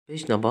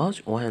Page number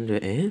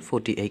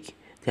 148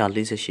 တရား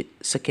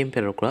48 second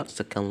paragraph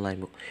second line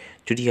ပေါ့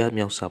ဒုတိယ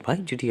မြောက်စာပို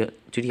င်းဒု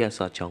တိယ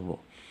စာကြောင်း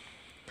ပေါ့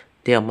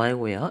Their mind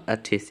where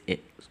artist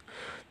is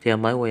Their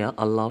mind where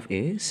Allah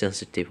is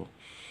sensitive ပေါ့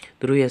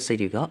သူတို့ရဲ့စိတ်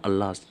တွေက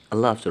Allah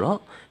ဆိုတော့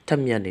ထ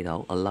က်မြက်နေတာ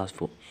ကို Allah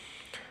ပေါ့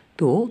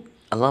သူ့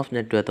Allah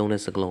နဲ့တွေ့သုံး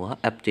တဲ့စကားလုံးက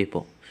update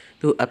ပေါ့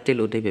သူ update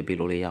လို့အဓိပ္ပာယ်ပြ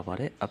လို့လည်းရပါ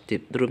တယ်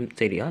update သူတို့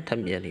စိတ်တွေကထက်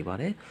မြက်နေပါ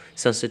တယ်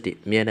sensitive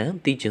အများနဲ့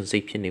သိကျင်စိ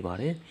တ်ဖြစ်နေပါ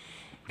တယ်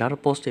ဒါ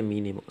တော့ positive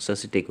meaning ပေါ့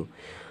sensitive ကို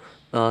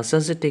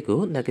sensitive ကို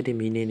negative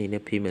meaning အနေ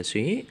နဲ့ဖေးမယ်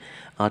ဆိုရင်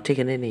ထိက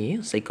နေနေရင်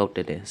စိတ်ကောက်တ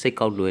က်တယ်စိတ်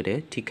ကောက်လွယ်တယ်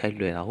ထိခိုက်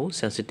လွယ်တာကို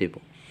sensitive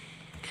ပေါ့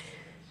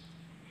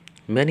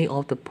Many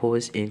of the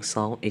poets in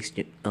song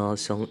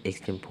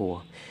example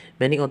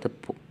many of the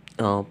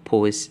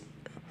poets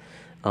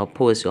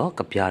ရော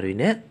ကဗျာတွေ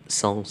နဲ့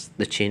songs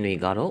သချင်းတွေ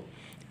ကတော့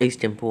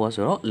example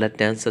ဆိုတော့လက်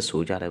တန်းဆက်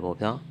ဆိုကြတယ်ပေါ့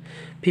ဗျာ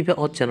People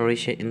of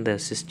generation in the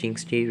 16th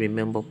century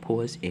remember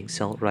poets in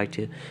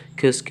songwriter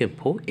Kirsten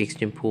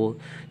example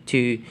to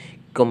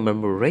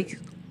commemorate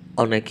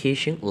on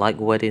occasion like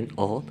wedding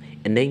or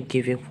a name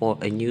given for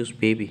a new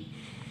baby.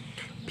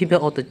 People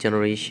of the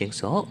generation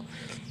ဆို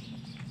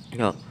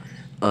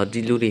ဒီ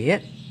လူတွေရဲ့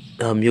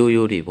မျိုး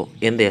ရိုးတွေပေါ့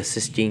in their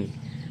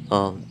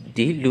 16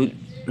ဒီ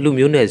လူ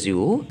မျိုးနယ်စု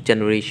ကို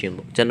generation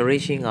ပေါ့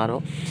generation က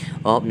တော့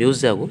မျိုး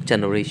ဆက်ကို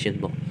generation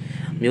ပေါ့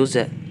မျိုးဆ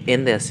က် in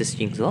their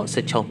 16ဆိုတော့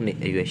16နှစ်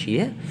အရွယ်ရှိ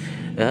ရဲ့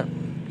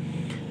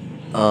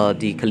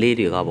ဒီကလေး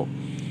တွေကပေါ့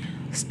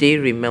stay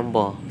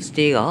remember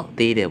stay က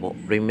သေးတယ်ပေါ့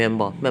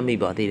remember မှတ်မိ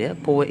ပါသေးတယ်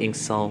poet in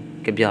song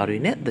ကြပြတွေ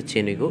နဲ့သချ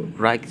င်းတွေကို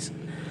write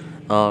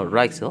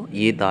ဆို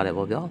ရေးသားတယ်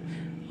ပေါ့ဗျာ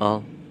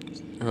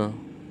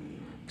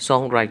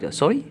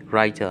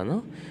writer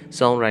နော်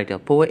songwriter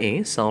poet in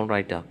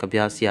songwriter ကြပြ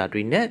ဆရာ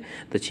တွေနဲ့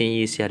သချင်း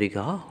ရေးဆရာတွေက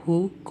who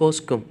goes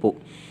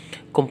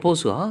compose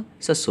ဆိုတာ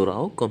ဆက်ဆိုတာ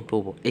ကို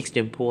compose ပေါ့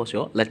extempore ဆို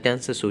တော့လက်တ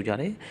န်းဆက်ဆိုကြ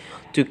တယ်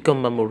to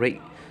commemorate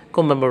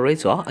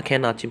ဆိုတာအခ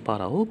မ်းအနားကျင်းပ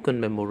တာကို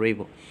commemorate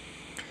ပေါ့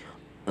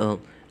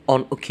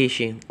on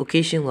occasion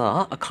က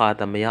အခါ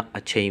သမယ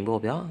အချိန်ပေါ့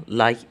ဗျာ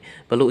like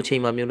ဘယ်လိုအချိ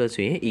န်မှမျိုးလဲ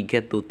ဆိုရင် it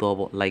get to တော့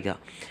ပေါ့ like က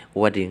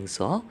wedding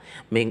ဆို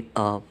မင်း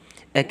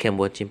အခမ်း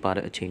ပွဲကျင်းပ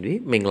တဲ့အချိန်တွေ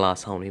မင်္ဂလာ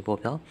ဆောင်တွေပေါ့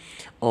ဗျာ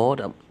or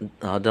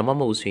ဒါမှ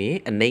မဟုတ်ဆိုရင်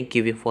a name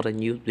given for the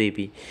new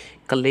baby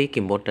ကလေးက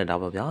င်မွတ်တက်တာ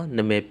ပေါ့ဗျာ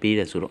နာမည်ပေးတ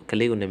ယ်ဆိုတော့က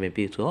လေးကိုနာမည်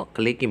ပေးဆိုတော့က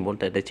လေးကင်မွတ်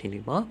တက်တဲ့ချိန်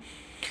တွေမှာ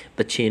သ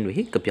ချင်းတွေ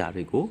ကြပြ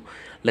တွေကို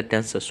လက်တ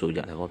န်းဆက်ဆိုကြ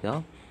တယ်ပေါ့ဗျာ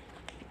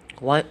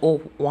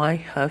why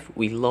have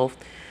we loved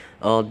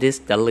this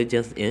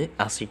diligence in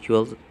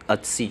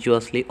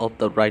assiduously of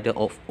the writer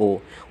of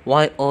O?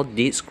 Why all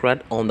this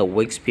scratch on the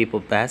waste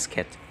paper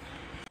basket?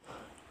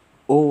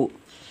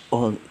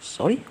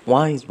 Sorry.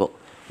 Why is what?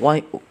 Why?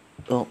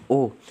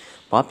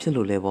ဘာဖြစ်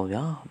လို့လဲပေါ့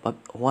ဗျာ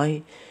Why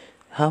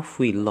have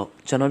we lost?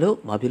 ကျွန်တော်တို့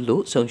ဘာဖြစ်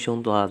လို့ဆုံး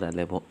ရှုံးသွားတယ်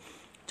လဲပေါ့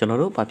ကျွန်တော်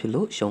တို့ဘာဖြစ်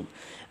လို့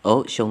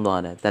ရှုံး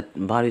သွားတယ် that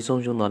ဘာတွေ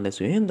ဆုံးရှုံးသွားလဲ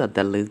ဆိုရင် the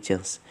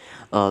diligence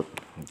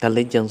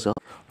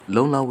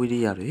လုံလဝိရိ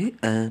ယတွေ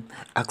and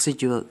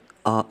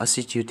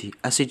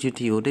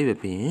assiduity ကိုအဓိပ္ပာယ်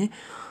ပြင်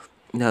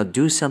now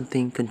do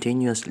something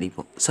continuously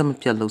ပေါ့စမ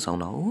ပြတ်လှုပ်ဆောင်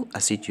တာကို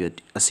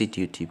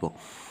assiduity ပေါ့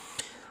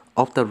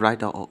of the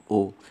writer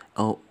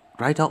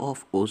of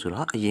O ဆို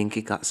တာအရင်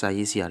ခေတ်ကစာ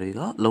ရေးဆရာတွေက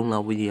လုံလ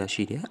ဝိရိယ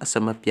ရှိတယ်အစ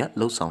မပြတ်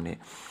လှုပ်ဆောင်တယ်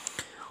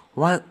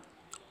why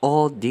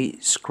all the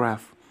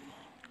scrap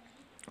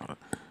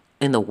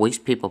in the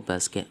waste paper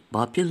basket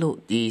ဘာဖြစ်လို့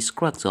ဒီ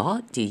scrap ဆိုတာ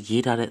ဒီ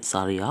ရေးထားတဲ့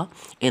စာတွေက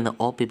in the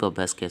all paper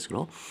basket ဆို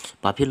တော့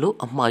ဘာဖြစ်လို့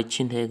အမှားချ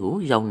င်းတဲ့ကို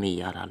ရောက်နေ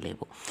ရတာလဲ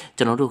ပေါ့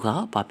ကျွန်တော်တို့က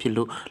ဘာဖြစ်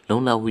လို့လုံ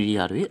လဝိရိယ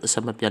တွေအစ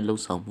မပြတ်လှု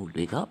ပ်ဆောင်မှု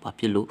တွေကဘာ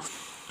ဖြစ်လို့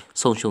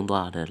ဆုံးရှုံး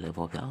သွားရတယ်လဲ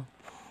ပေါ့ဗျာ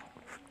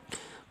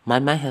my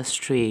mind has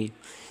strayed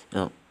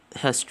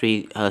stray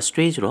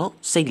ဆိုတော့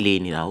စိတ်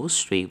လေးနေတာကို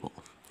stray ပေါ့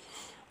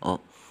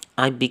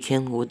I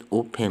began with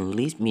open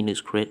leaf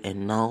manuscript and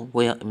now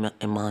where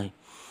am I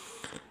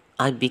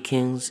I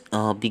begins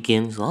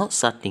တော့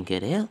စတင်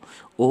ခဲ့တယ်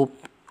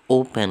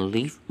open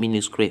leaf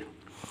manuscript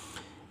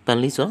pen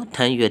leaf ဆိုတော့ထ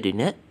မ်းရွက်တွေ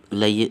နဲ့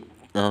လက်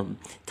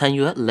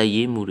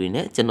ရေးမှုတွေ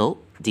နဲ့ကျွန်တော်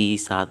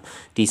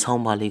ဒီဆော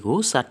င်းပါးလေးကို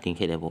စတင်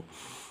ခဲ့တယ်ပေါ့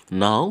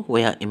now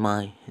where am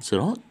I ဆို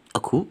တော့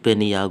အခုဘယ်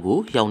နေရာကို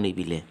ရောက်နေ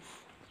ပြီလဲ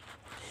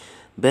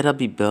better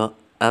be built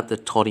at the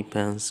Tory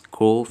Pens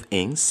Grove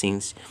in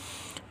since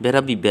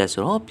better be built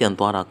ဆိုတော့ပြန်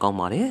သွားတာကောင်း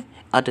ပါတယ်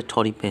at the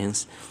Tory Pens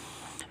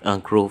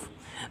Grove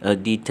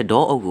ဒီတ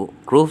တော်အုပ်ကို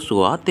grove ဆို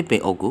တာတစ်ပ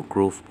င်အုပ်ကို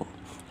grove ပေါ့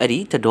အဲ့ဒီ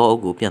တတော်အု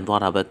ပ်ကိုပြန်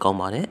သွားတာပဲကောင်း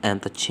ပါတယ် and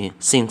the chin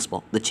sinks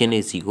ပေါ့ the chin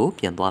လေးစီကို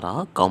ပြန်သွားတာ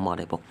ကောင်းပါ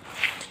တယ်ပေါ့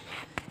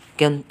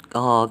can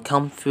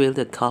come fill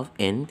the cup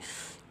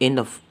in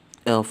the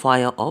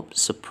fire of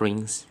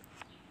springs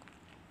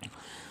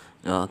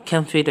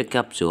can fill the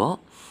cup ဆိုတော့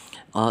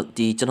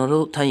ဒီကျွန်တော်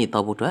တို့ထိုင်းရ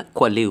တောက်ဖို့အတွက်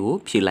ခွက်လေးကို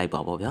ဖြည့်လိုက်ပါ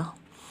ပေါ့ဗျာ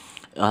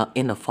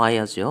in the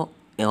fire ဆိုတော့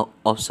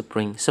of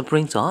spring ဆို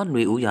တာຫ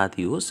ນွေဦးရာ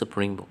သီကို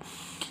spring ပေါ့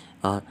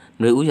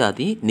ຫນွေဦးရာ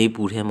သီနေ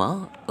ပူထဲမှာ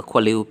အခွ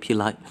က်လေးကိုဖြည့်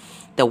လိုက်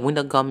the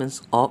winter garments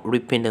of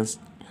repentance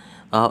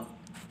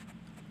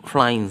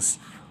flies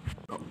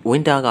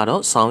winter က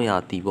တော့ဆောင်းရာ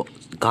သီပေါ့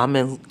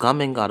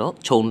garment ကတော့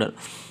ခြုံတယ်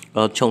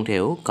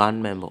ကို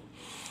garment ပေါ့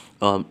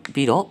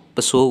ပြီးတော့ပ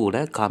စိုးကိုလ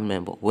ည်း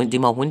garment ပေါ့ဒီ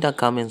မှာ winter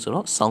garment ဆို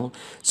တော့ဆော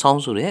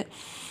င်းဆိုတဲ့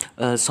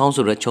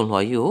ခြုံလွှာ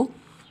ကြီးကို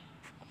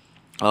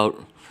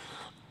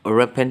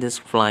repentance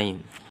flying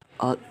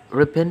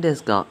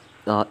repentance က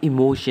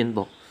emotion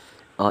ပေါ့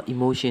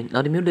emotion နော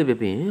က်တစ်မျိုးတွေ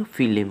ပြင်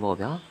feeling ပေါ့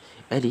ဗျာ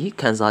အဲ့ဒီ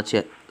ခံစားချ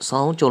က်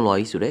ဆောင်းကြုံလွှာ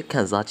ကြီးဆိုတဲ့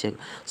ခံစားချက်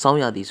ဆောင်း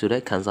ရသည်ဆို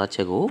တဲ့ခံစားချ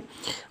က်ကို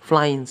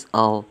flying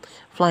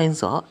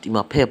ဆိုဒီ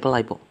မှာဖယ်ပ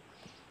လိုက်ပေါ့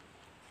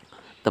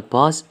the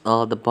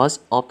bus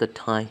of the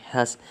time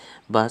has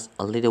bus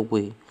a little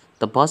way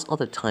the bus of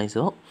the time ဆို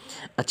တော့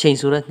အချိန်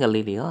ဆိုတဲ့ငှက်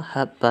လေးတွေက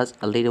have bus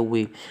a little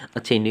way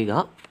အချိန်တွေက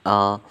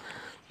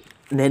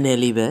နည်းနည်း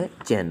လေးပဲ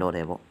ကျန်တော့တ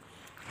ယ်ပေါ့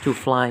to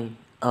fly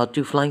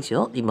to fly ဆို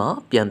တော့ဒီမှာ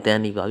ပြန်တ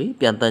န်းနေပါပြီ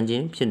ပြန်တန်းခြ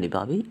င်းဖြစ်နေ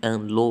ပါပြီ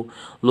and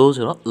low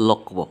ဆိုတော့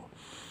lock ပေါ့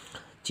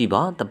ကြည်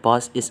ပါ the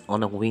bus is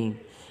on a wing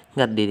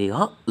ငှက်တွေက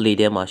လေ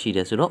ထဲမှာရှိတ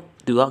ယ်ဆိုတော့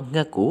သူကငှ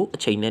က်ကိုအ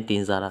ချိန်နဲ့တ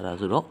င်စားတာ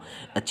ဆိုတော့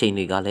အချိန်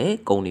တွေကလည်း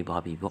ကုန်နေပါ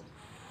ပြီပေါ့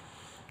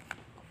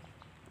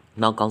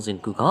နောက်ကောင်းစဉ်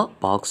ကူက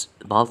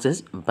boxes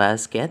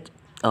basket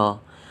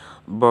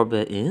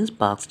burger is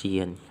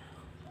bastion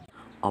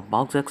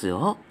boxes ဆို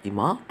တော့ဒီ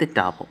မှာတစ်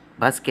တာပေါ့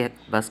basket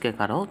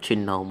ကတော့ချ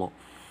င်းနောင်ပေါ့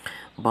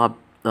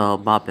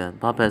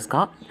barbers က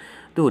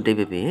သူ့အတိတ်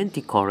ပဲပြင်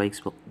decorations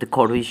ပေါ့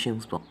decoration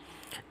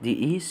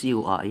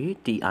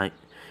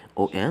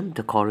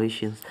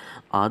decorations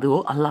သူ့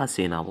ကိုအလှဆ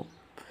င်တာပေါ့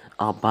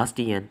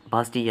bastion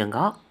က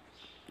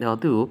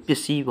သူ့ကိုပ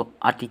စ္စည်းပေါ့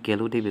article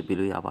လို့အဓိပ္ပာယ်ပြ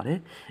လို့ရပါတယ်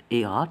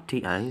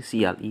article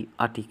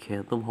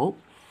article သို့မဟုတ်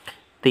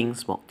things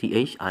ပေါ့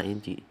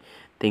thing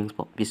things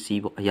ပေါ့ပစ္စ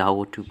ည်းပေါ့အရာဝ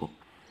တ္ထုပေါ့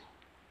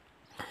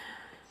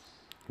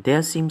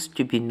There seems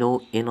to be no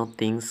end of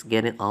things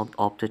getting out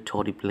of the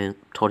Tory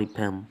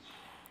pen.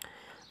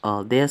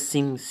 There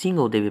seems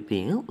single day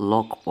being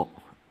lock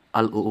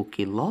LOOK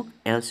lock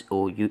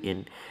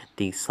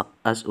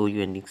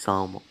SOUND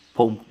sound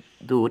ပုံ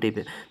တို့တွေ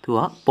သူက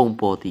ပုံ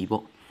ပေါ်တည်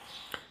ပေါ့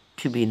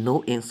to be no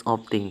ends of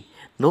thing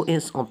no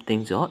ends of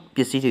things ဆိုပ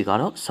စ္စည်းတွေက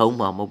တော့ဆုံး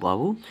မှာမဟုတ်ပါ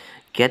ဘူး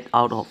get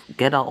out of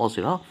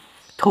ဆိုတော့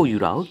ထုတ်ယူ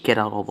တာကို get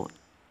out of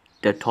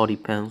the Tory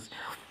pens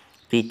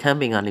ဒီ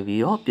temping ကနေ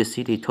ပြီးတော့ပစ္စ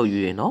ည်းတွေထုတ်ယူ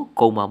ရင်တော့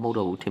ကုန်မှာမဟုတ်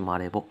တော့ဘူးထင်ပါ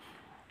တယ်ပေါ့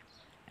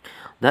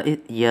That is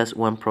yes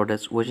one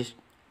product which is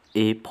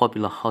a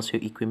popular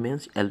household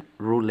equipment and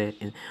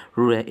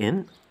rural in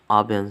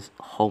urban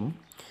home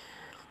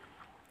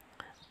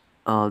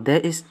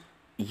there is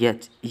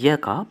yet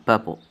က but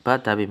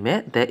ဒါပေမဲ့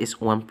there is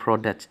one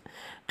product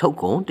ထုတ်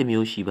ကုန်တစ်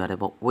မျိုးရှိပါတယ်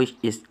ပေါ့ which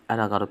is အဲ့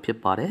ဒါကတော့ဖြစ်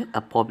ပါတယ်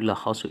a popular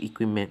household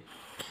equipment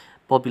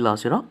popular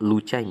ဆိုတော့လူ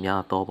ကြိုက်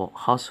များတော့ပေါ့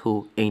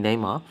household အိမ်တို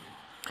င်းမှာ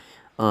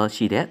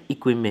ရှိတဲ့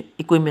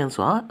equipment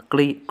ဆိုတာ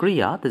ကရိ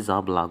ယာတ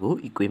စားပလာကို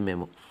equipment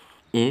ပေါ့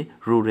in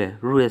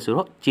rural ဆို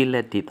တော့ကျေးလ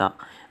က်ဒေသ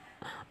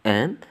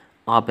and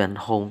urban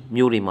home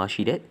မြို့တွေမှာ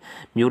ရှိတဲ့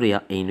မြို့တွေက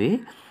အိမ်တွေ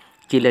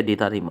ကျေးလက်ဒေ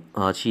သတွေမှာ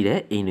ရှိတဲ့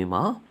အိမ်တွေ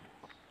မှာ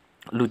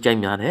လူကြိုက်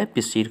များတဲ့ပ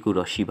စ္စည်းတစ်ခု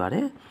တော့ရှိပါတ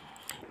ယ်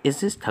Is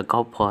this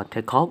takao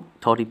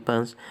Tory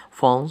pens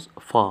phones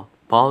for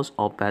balls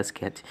or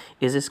basket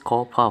Is this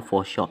called pa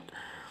for short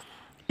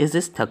Is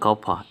this takao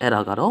အဲ့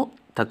ဒါကတော့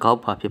takao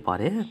ဖြစ်ပါ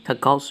တယ်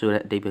takao ဆို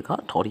တဲ့အဓိပ္ပာယ်က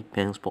Tory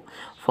pens ပေါ့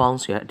phone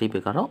ဆိုတဲ့အဓိပ္ပာ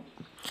ယ်ကတော့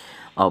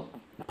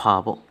pa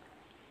ပေါ့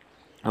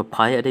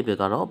pa ရဲ့အဓိပ္ပာယ်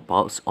ကတော့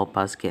balls or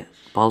basket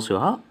balls ဆို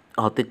တာ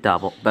တစ်တာ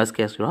ပေါ့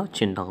basket ဆိုတာချ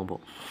င်းတောင်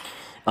ပေါ့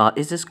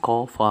is this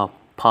called for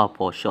pa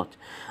for short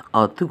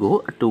သူကို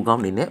အတူကော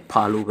င်းနေနဲ့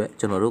pa လို့ပဲ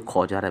ကျွန်တော်တို့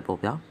ခေါ်ကြတယ်ပေါ့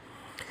ဗျာ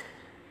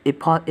a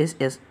pa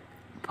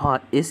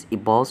is a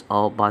balls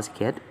or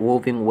basket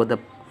woven with the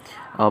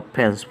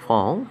pens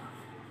form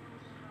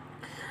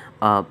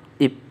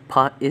if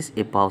pa is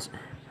a balls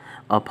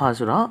pa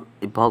ဆိုတာ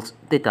a balls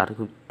တစ်တာ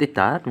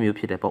မျိုး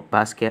ဖြစ်တယ်ပေါ့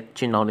basket ချ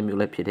င်းတောင်မျိုး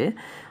လည်းဖြစ်တယ်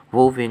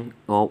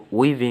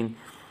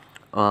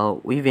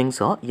weaving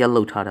ဆို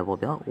yellow ထားတယ်ပေါ့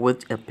ဗျာ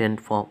with a pen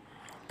form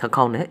တစ်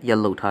ခေါက်နဲ့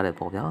yellow ထားတယ်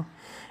ပေါ့ဗျာ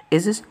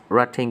is this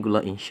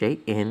rectangular in shape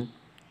and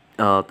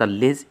the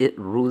lid is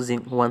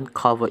losing one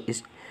cover is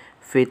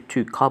fit to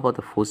cover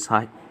the full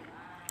side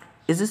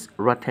is this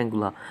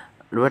rectangular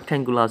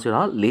ဆို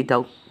တာလေးတော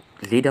က်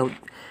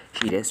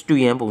ရှိတယ် တူ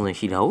ရန်ပုံစံ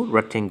ရှိတာကို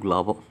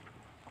rectangular ပေါ့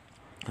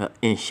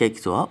in shape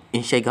ဆိုတော့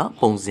in shape က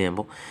ပုံစံ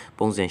ပေါ့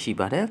ပုံစံရှိ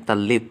ပါတယ် the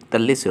lid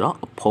ဆိုတော့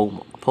အဖုံး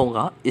ပေါ့အဖုံးက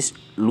is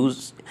loose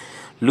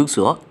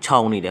ဆိုတော့ချော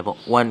င်းနေတယ်ပေါ့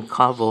one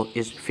cover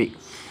is fit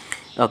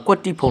ကွက်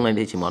တိဖုံးလိုက်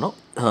တဲ့အချိန်မှာတော့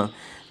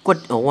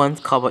one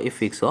cover is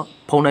fit ဆိုတော့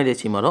ဖုံးလိုက်တဲ့အ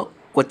ချိန်မှာတော့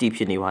ကွက်တိဖြ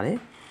စ်နေပါတယ်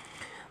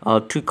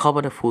to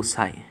cover the full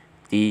side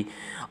ဒီ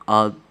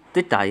တ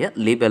စ်တာရဲ့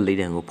လေးဘက်လေး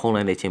တန်းကိုဖုံး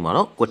လိုက်တဲ့အချိန်မှာ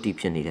တော့ကွက်တိ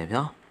ဖြစ်နေတယ်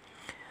ဗျာ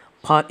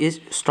pa is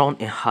strong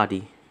and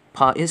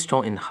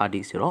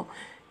hardy ဆိုတော့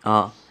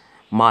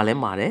မာလဲ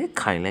မာတယ်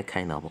ခိုင်လဲ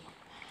ခိုင်တာပေါ့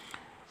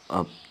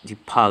ဒီ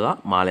pa က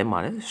မာလဲမာ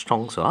တယ်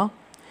strong ဆို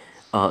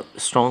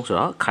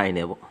တာခိုင်တ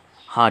ယ်ပေါ့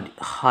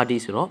hardy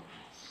ဆိုတော့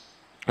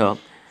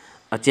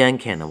အကျန်း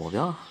ခံတယ်ပေါ့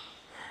ဗျာ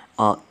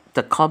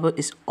the cover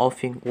is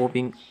often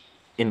woven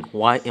in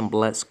white and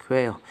black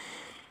square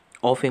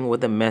often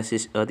with the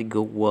message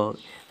article word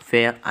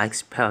fair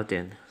ice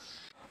pattern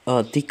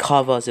the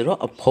cover ဆိုတော့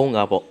အဖုံးက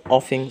ပေါ့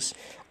often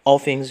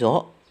ဆို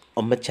တော့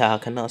မချာ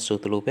ခဏဆို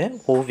သလိုပဲ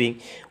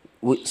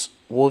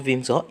woven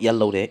ဆို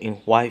yellow တဲ့ in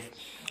white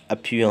အ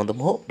ဖြူရောင်သမ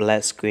ဟုတ်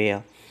black square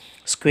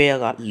square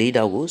ကလေး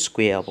တောက်ကို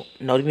square ပေါ့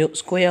နောက်တစ်မျိုး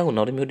square ကို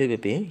နောက်တစ်မျိုးတွေပဲ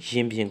ပြင်ရ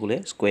င်ပြင်ကိုလ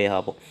ည်း square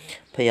ပေါ့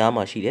ဖျား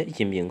မှာရှိတဲ့ရ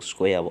င်ပြင်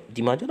square ပေါ့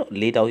ဒီမှာကျတော့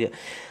လေးတောက်ရ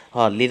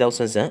လေးတောက်ဆ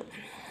န်းဆန်း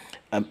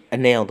အ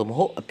နည်းအောင်သမ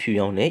ဟုတ်အဖြူ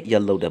ရောင်နဲ့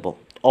yellow တဲ့ပေါ့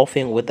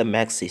often with the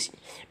message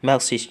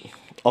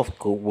of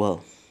good will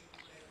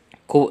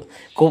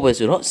ကိုပဲ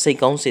ဆိုတော့စိတ်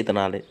ကောင်းစေတ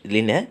နာ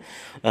လေးနဲ့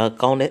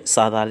ကောင်းတဲ့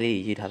စာသားလေး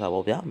ရေးထားတာ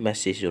ပေါ့ဗျာ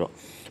message ဆိုတော့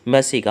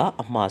message က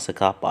အမှားစ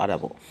ကားပါတာ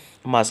ပေါ့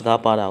အမှားစကား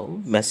ပါတာကို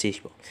message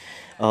ပေါ့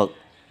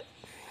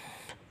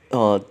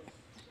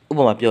ဥပ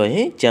မာပြောရ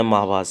င်ကျမ်း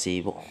မာပါစေ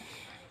ပေါ့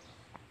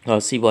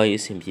စီးပွားရေး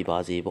အဆင်ပြေပါ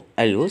စေပေါ့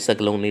အဲ့လိုစ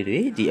ကားလုံးလေးတွေ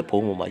ဒီအ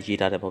ဖုံးပေါ်မှာရေး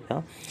ထားတယ်ပေါ့ဗျာ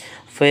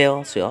fail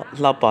ဆိုတော့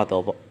လှပ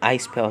တော့ပေါ့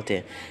ice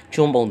pelting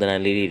ကျွန်းပုံတ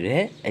န်းလေးတွေ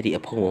အဲ့ဒီ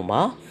အဖုံးပေါ်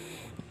မှာ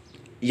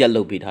ရက်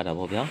လုပ်ပေးထားတာ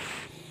ပေါ့ဗျာ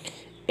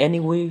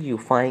anyway you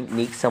find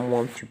need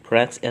someone to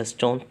press a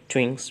stone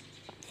strings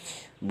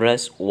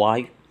breast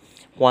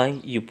why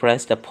you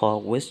press the paw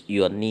with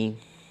your knee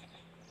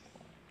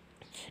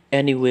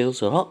anyway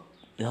ဆိုတော့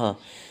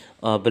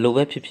ဘယ်လို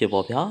ပဲဖြစ်ဖြစ်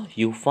ပေါ့ဗျာ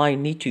you find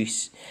need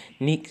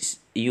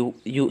you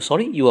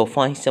will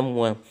find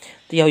someone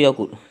တယောက်ယောက်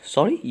ကို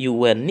you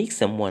will need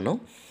someone နော်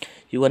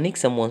you will need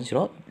someone ဆို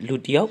တော့လူ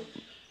တယောက်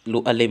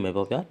လိုအပ်လိမ့်မယ်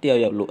ပေါ့ဗျာတယော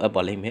က်ယောက်လိုအပ်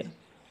ပါလိမ့်မယ်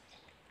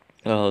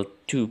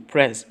to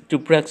press ဆို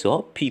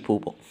တော့ people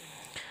ပေါ့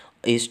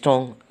a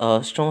strong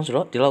ဆို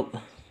တော့ဒီလောက်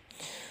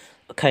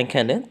ခိုင်ခ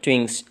န့်တဲ့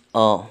twins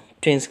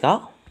က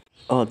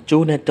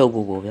ကျိုးနဲ့တုပ်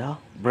ဖို့ပေါ့ဗျာ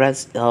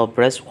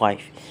breast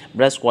wife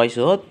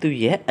ဆိုတော့သူ့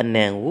ရဲ့အ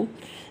နံကို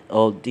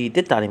ဒီတ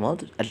က်တာတွေမှာ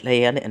အလဲ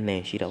ရနဲ့အနံ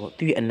ရှိတာပေါ့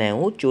သူ့ရဲ့အနံ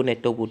ကိုကျိုးနဲ့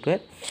တုပ်ဖို့အတွက်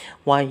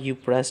why you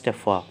press the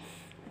far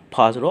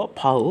ဖာဆိုတော့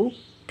ဖာကို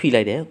ဖိ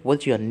လိုက်တယ်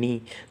what's your knee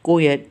ကို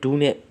ယ့်ရဲ့ဒူး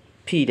နဲ့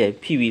ဖိ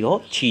ပြီးတော့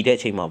ခြီတဲ့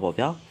အချိန်မှာပေါ့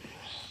ဗျာ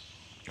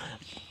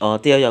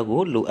တယောက်ယောက်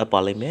ကိုလိုအပ်ပါ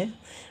လိမ့်မယ်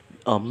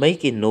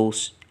make a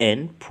nose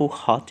and pull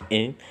hard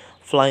in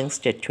flying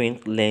string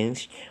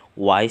length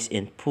wise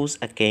and push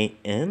again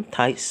and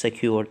tight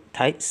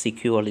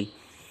securely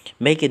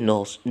make a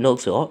nose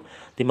ဆို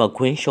ဒီမှာ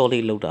green shortly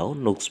လောက်တာကို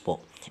nose ပေါ့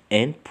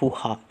and pull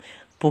hard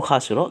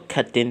ဆိုတော့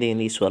cut တင်း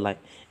လေးဆွဲလိုက်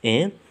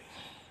and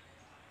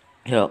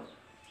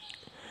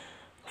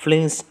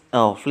flings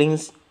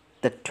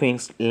the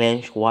twins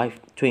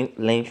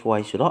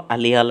lengthwise ဆိုတော့အ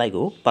လျားလိုက်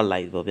ကိုပတ်လို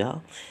က်ပေါ့ဗျာ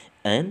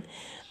and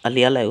အ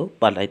လျားလိုက်ကို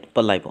ပတ်လိုက်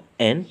ပေါ့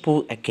and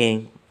pull again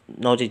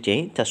နောက်တစ်ချိ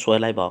န်ထပ်ဆွဲ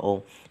လိုက်ပါအော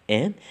င်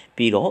and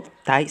ပြီးတော့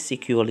tight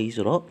securely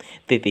ဆိုတော့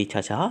တေချာ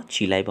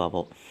ခြီလိုက်ပါ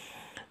ပေါ့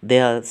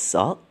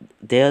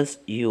there's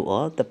you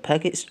are the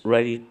package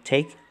ready to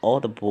take all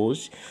the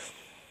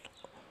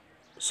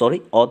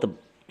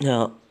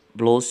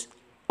blows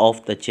of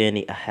the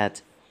journey ahead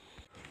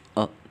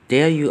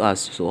there you are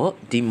ဆိုတော့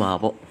ဒီမှာ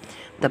ပေါ့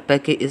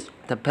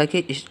the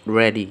package is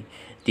ready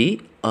ဒီ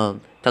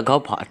တကော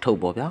က်ပါအထုပ်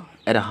ပေါ့ဗျာ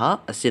အဲ့ဒါဟာ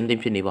အစင်းသင့်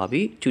ဖြစ်နေပါ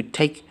ပြီ to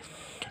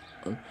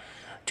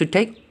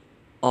take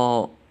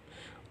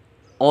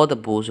all the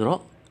bow ဆို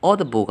တော့ all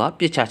the bow က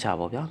ပြစ်ချ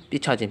ပေါ့ဗျာပြ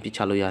စ်ချ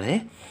လို့ရတယ်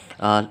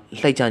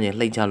လှိတ်ချ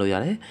လို့ရ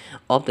တယ်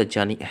of the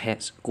journey ahead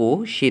ကို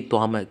ရှေ့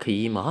သွားမဲ့ခ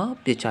ရီးမှာ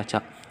ပြစ်ချ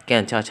က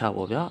န်ချ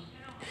ပေါ့ဗျာ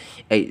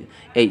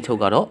အဲ့ထုတ်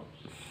ကတော့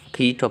ခ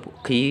ရီး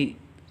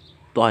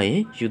သွားရင်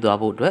ယူသွား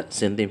ဖို့အတွက်စ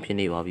င်သင်ဖြစ်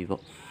နေပါပြီ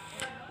ပေါ့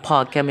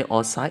Park coming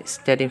outside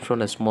starting from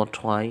the small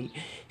toy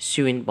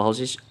sewing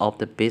boxes of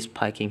the base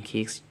packing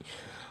cakes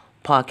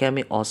Park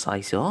coming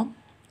outside ဆို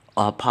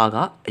ဖာက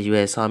အရွ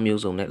ယ်စား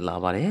မျိုးစုံနဲ့လာ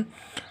ပါတယ်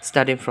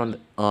starting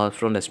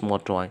from the small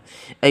toy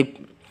အဲ့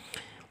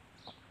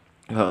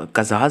က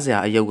စားစရာ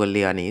အယုတ်က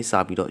လေးကနေစ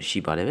ပြီးတော့ရှိ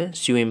ပါတယ်ပဲ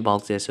sewing box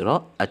ဆို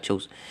တော့အချု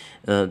ပ်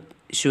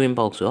sewing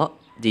box ဆိုတော့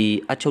ဒီ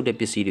အချုပ်တဲ့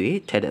ပစ္စည်းတွေ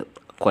ထည့်တဲ့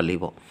ခွက်လေး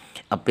ပေါ့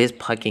a base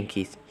packing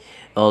case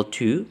or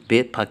two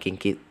base packing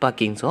case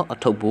packing ဆိုအ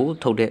ထုပ်ဖို့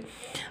ထုတ်တဲ့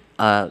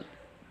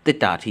တစ်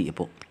တာထီ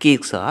ပေါ့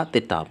cake ဆိုတာတ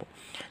စ်တာပေါ့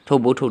ထု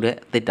တ်ဖို့ထုတ်တဲ့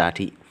တစ်တာ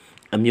ထီ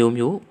အ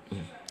မျိုး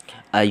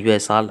အရွ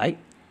ယ်စားလိုက်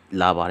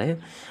လာပါတယ်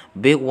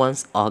big ones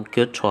are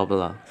good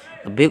traveler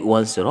big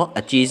ones ဆိုတော့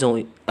အကြီး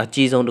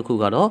ဆုံးတစ်ခု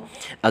ကတော့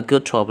a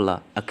good traveler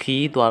ခ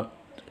ရီးသွား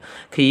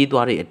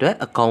တွေအတွက်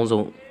အကောင်း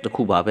ဆုံးတစ်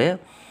ခုပါပဲ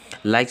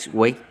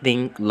lightweight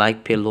things like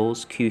pillows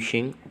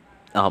cushion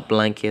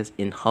blankets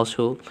and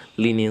household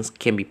linens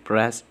can be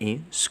pressed in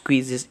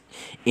squeezes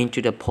into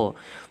the pot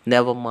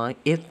never mind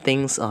if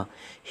things are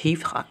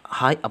heaved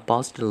high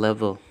above the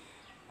level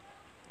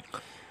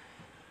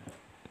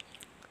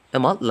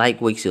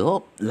lightweight ဆို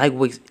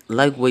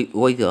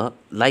lightweight က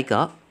light က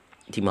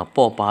ဒီမှာ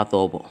ပေါ်ပါ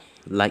တော့ပေါ့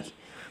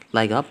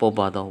light ကပေါ်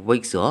ပါတော့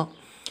weight ဆို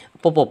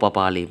ပေါ်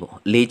ပါလေးပေါ့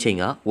လေးချိန်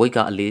က weight က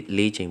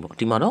လေးချိန်ပေါ့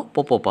ဒီမှာတော့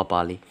ပေါ်ပါ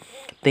လေး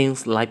things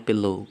like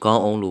pillow ခေါ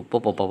င်းအောင်လို့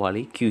ပေါ်ပါ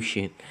လေး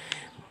cushion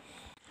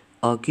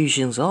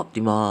cushion ဆို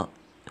ဒီမှာ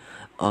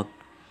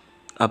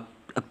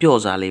အပျော့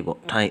စားလေးပေါ့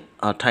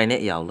ထိုင်တဲ့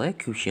အရာကိုလည်း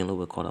cushion လို့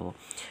ပဲခေါ်တာပေါ့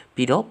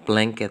ပြီးတော့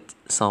blanket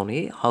ဆောင်းနေ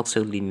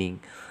household linen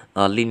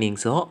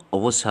ဆိုအ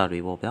ဝတ်စားတွေ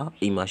ပေါ့ဗျာ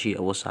အိမ်မှာရှိ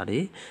အဝတ်စားတွေ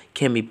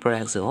can be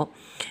pressed ဆို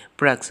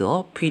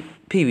ဖိ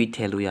ပြီးထ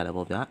ည့်လို့ရတယ်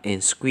ပေါ့ဗျာ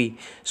and squeeze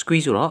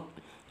ဆိုတော့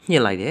ညှ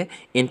စ်လိုက်တယ်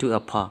into a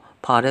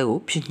par တဲ့ကို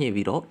ဖြစ်ညှစ်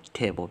ပြီးတော့ထ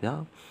ည့်ပေါ့ဗျာ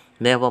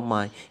never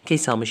mind ကိ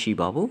စ္စမရှိ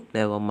ပါဘူး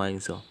never mind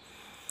ဆို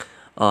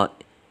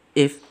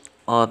if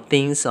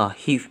things are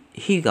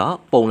he က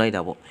ပုံလိုက်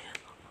တာပေါ့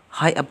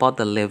high above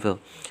the level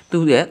သူ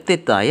ရဲ့တ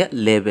စ်တာရဲ့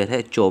level ထဲ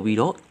ကျော်ပြီး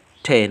တော့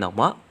ထဲနောက်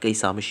မှာကိစ္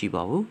စမရှိ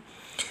ပါဘူး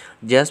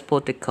just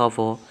put the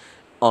cover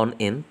on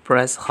and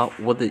press hard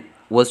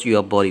what's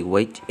your body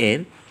weight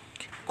and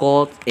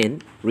call in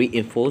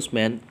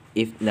reinforcement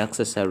if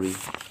necessary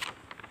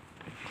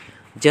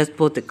just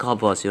put the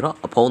cover ဆိုတော့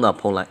အဖုံးတာ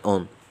ဖုံးလိုက်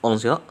on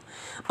ဆိုတော့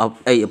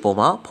အဲ့အပေါ်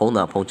မှာဖုံး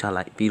တာဖုံးချ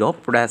လိုက်ပြီးတော့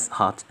press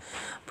hard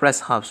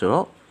ဆို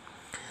တော့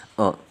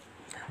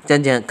ကြ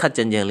မ်းခတ်ကြ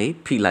မ်းလေး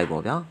ဖိလိုက်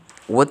ပေါ့ဗျာ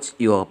what's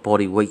your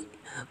body weight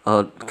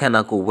ခန္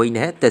ဓာကိုယ် weight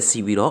နဲ့တက်စီ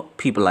ပြီးတော့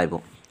ဖိပလိုက်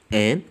ပေါ့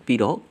and ပြီး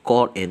တော့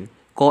call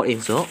in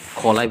ဆိုတော့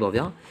ခေါ်လိုက်ပေါ့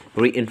ဗျာ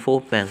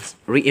reinforcement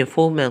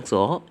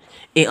ဆိုတော့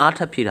အင်အားထ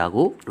ပ်ဖြည့်တာ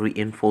ကို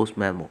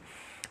reinforcement ပေါ့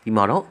ဒီ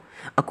မှာတော့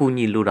အကူအ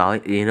ညီလိုတာ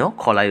ရင်တော့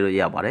ခေါ်လိုက်လို့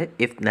ရပါတယ်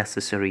if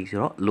necessary ဆို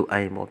တော့လိုအ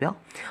ပ်ရင်ပေါ့ဗျာ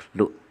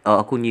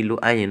အကူအညီလို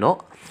အပ်ရင်တော့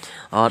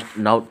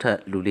နောက်ထပ်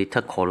လူလေးထ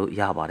ပ်ခေါ်လို့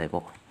ရပါတယ်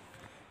ပေါ့